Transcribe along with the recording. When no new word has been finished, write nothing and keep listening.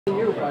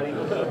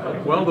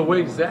exciting? Well, the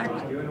way Zach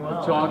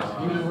talks,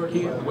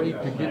 he can't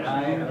wait to get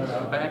you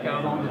back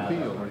out on the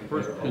field.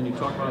 First, can you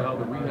talk about how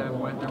the rehab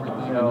went and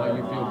everything, and how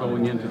you feel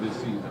going into this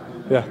season?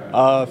 Yeah,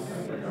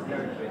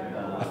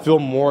 I feel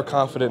more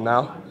confident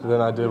now than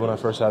I did when I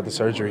first had the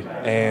surgery,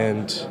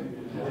 and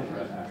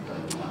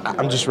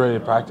I'm just ready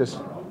to practice.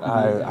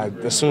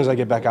 As soon as I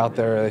get back out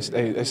there,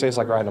 they say it's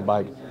like riding a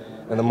bike.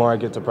 And the more I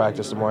get to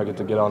practice, the more I get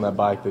to get on that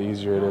bike, the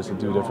easier it is to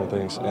do different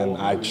things. And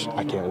I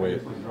can't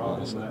wait,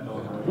 honestly.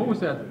 What was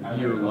that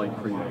year like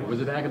for you?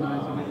 Was it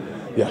agonizing?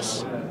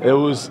 Yes. It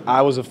was.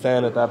 I was a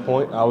fan at that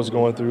point. I was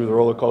going through the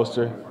roller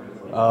coaster.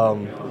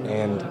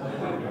 And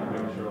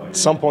at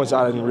some points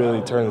I didn't really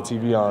turn the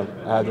TV on.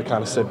 I had to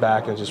kind of sit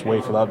back and just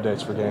wait for the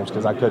updates for games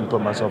because I couldn't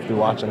put myself through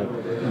watching it.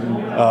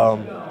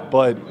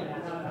 But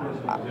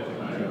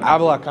I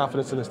have a lot of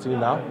confidence in this team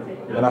now.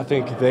 And I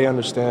think they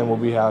understand what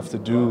we have to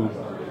do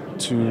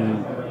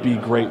to be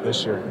great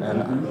this year,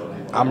 and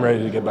I'm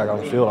ready to get back on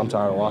the field. I'm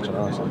tired of watching,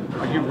 honestly.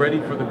 Are you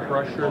ready for the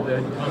pressure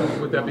that comes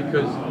with that?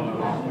 Because,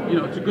 you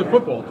know, it's a good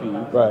football team.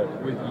 Right.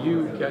 With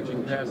you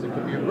catching passes, it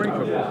could be a great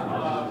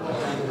football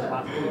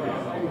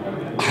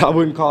team. I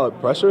wouldn't call it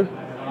pressure.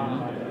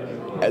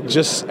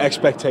 Just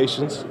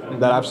expectations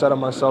that I've set on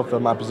myself, that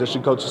my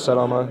position coach has set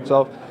on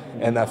myself,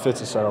 and that Fitz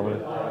has set on me.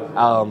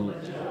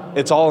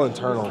 It's all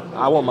internal.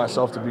 I want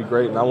myself to be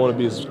great, and I want to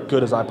be as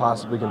good as I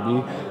possibly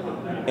can be.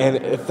 And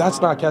if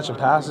that's not catching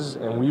passes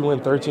and we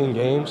win 13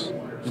 games,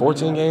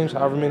 14 games,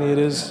 however many it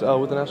is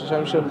with the national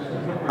championship,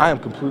 I am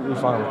completely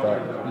fine with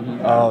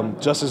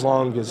that. Just as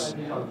long as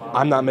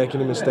I'm not making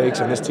any mistakes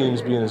and this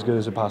team's being as good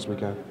as it possibly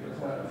can.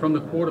 From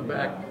the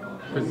quarterback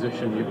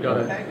position, you've got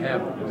to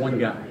have one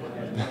guy.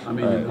 I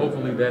mean, and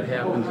hopefully that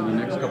happens in the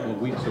next couple of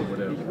weeks or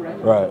whatever.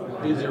 Right.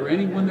 Is there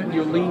anyone that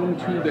you're leaning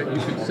to that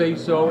you could say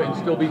so and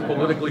still be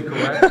politically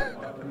correct?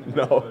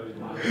 No.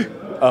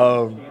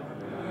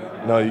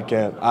 No, you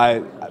can't.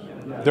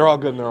 They're all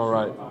good and they're all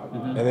right.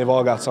 And they've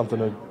all got something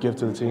to give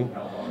to the team.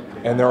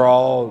 And they're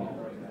all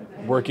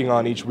working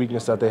on each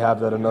weakness that they have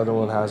that another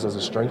one has as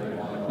a strength.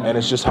 And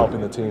it's just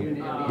helping the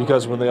team.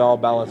 Because when they all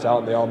balance out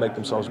and they all make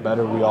themselves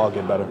better, we all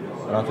get better.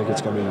 And I think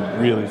it's going to be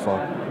really fun.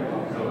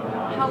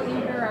 How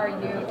eager are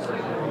you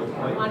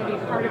to want to be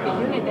part of a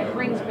unit that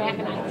brings back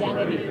an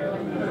identity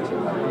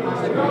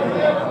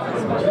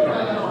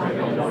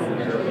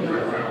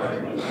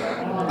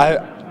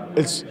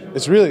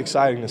It's really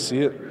exciting to see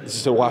it,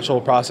 just to watch the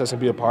whole process and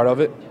be a part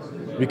of it,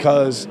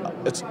 because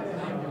it's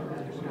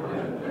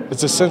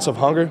a sense of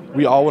hunger.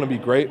 We all want to be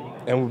great,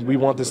 and we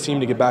want this team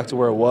to get back to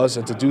where it was,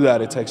 and to do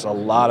that, it takes a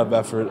lot of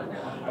effort,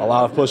 a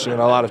lot of pushing,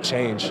 and a lot of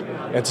change.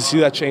 And to see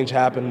that change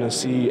happen, and to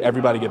see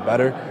everybody get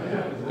better,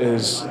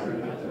 is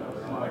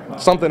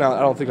something I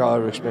don't think I'll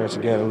ever experience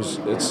again.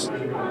 It's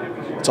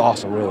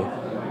awesome, really.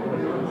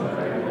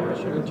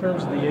 In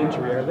terms of the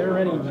injury, are there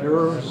any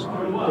nerves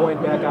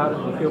going back out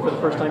into the field for the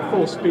first time,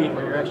 full speed,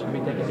 where you're actually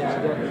going to be taking hits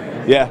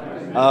again?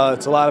 Yeah,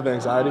 it's a lot of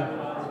anxiety.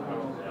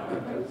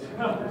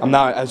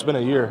 It's been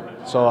a year,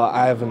 so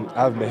I haven't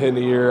been hitting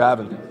a year. I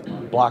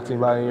haven't blocked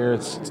anybody in a year.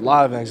 It's a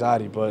lot of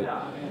anxiety, but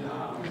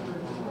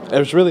it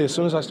was really as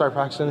soon as I start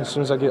practicing, as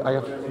soon as I got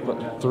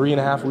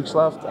 3.5 weeks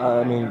left.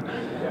 I mean,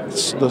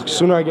 the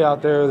sooner I get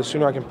out there, the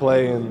sooner I can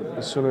play, and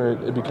the sooner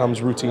it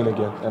becomes routine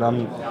again. And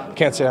I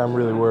can't say I'm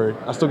really worried.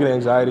 I still get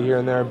anxiety here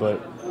and there,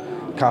 but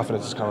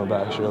confidence is coming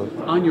back, surely.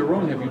 On your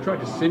own, have you tried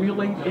to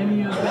simulate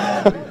any of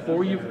that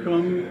before you've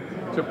come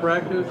to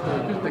practice, or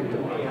just to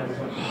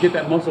get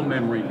that muscle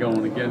memory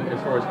going again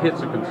as far as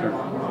hits are concerned?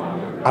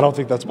 I don't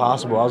think that's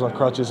possible. I was on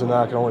crutches and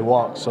now I can only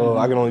walk, so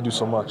I can only do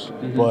so much.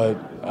 But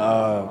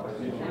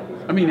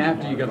I mean,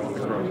 after you got off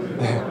the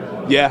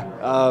crutches. Yeah,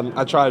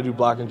 I try to do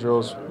blocking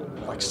drills,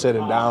 like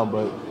sitting down,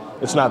 but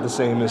it's not the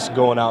same as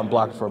going out and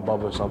blocking for a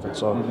bubble or something.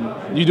 So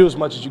you do as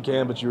much as you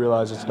can, but you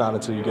realize it's not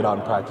until you get out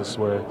in practice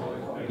where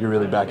you're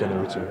really back in the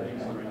routine.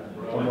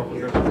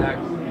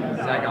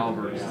 Zach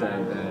Albert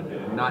said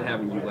that not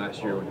having you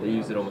last year, they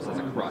used it almost as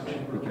a crutch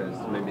because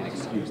maybe an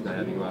excuse not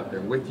having you out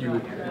there with you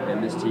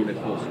and this team at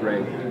full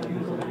strength.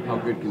 How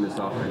good can this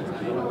offense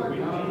be?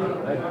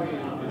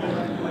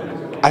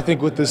 I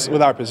think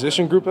with our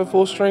position group at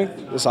full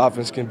strength, this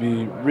offense can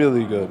be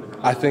really good.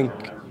 I think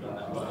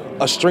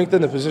a strength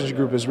in the position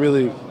group is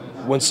really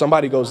when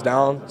somebody goes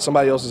down,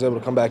 somebody else is able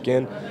to come back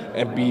in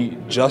and be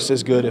just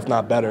as good, if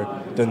not better,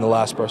 than the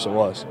last person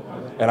was.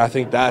 And I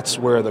think that's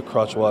where the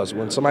crutch was.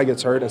 When somebody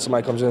gets hurt and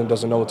somebody comes in and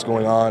doesn't know what's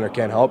going on or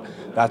can't help,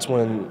 that's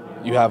when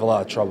you have a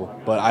lot of trouble.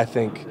 But I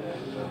think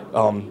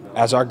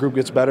as our group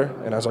gets better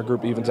and as our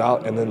group evens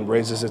out and then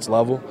raises its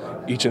level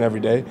each and every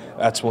day,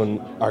 that's when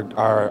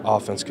our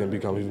offense can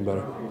become even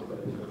better.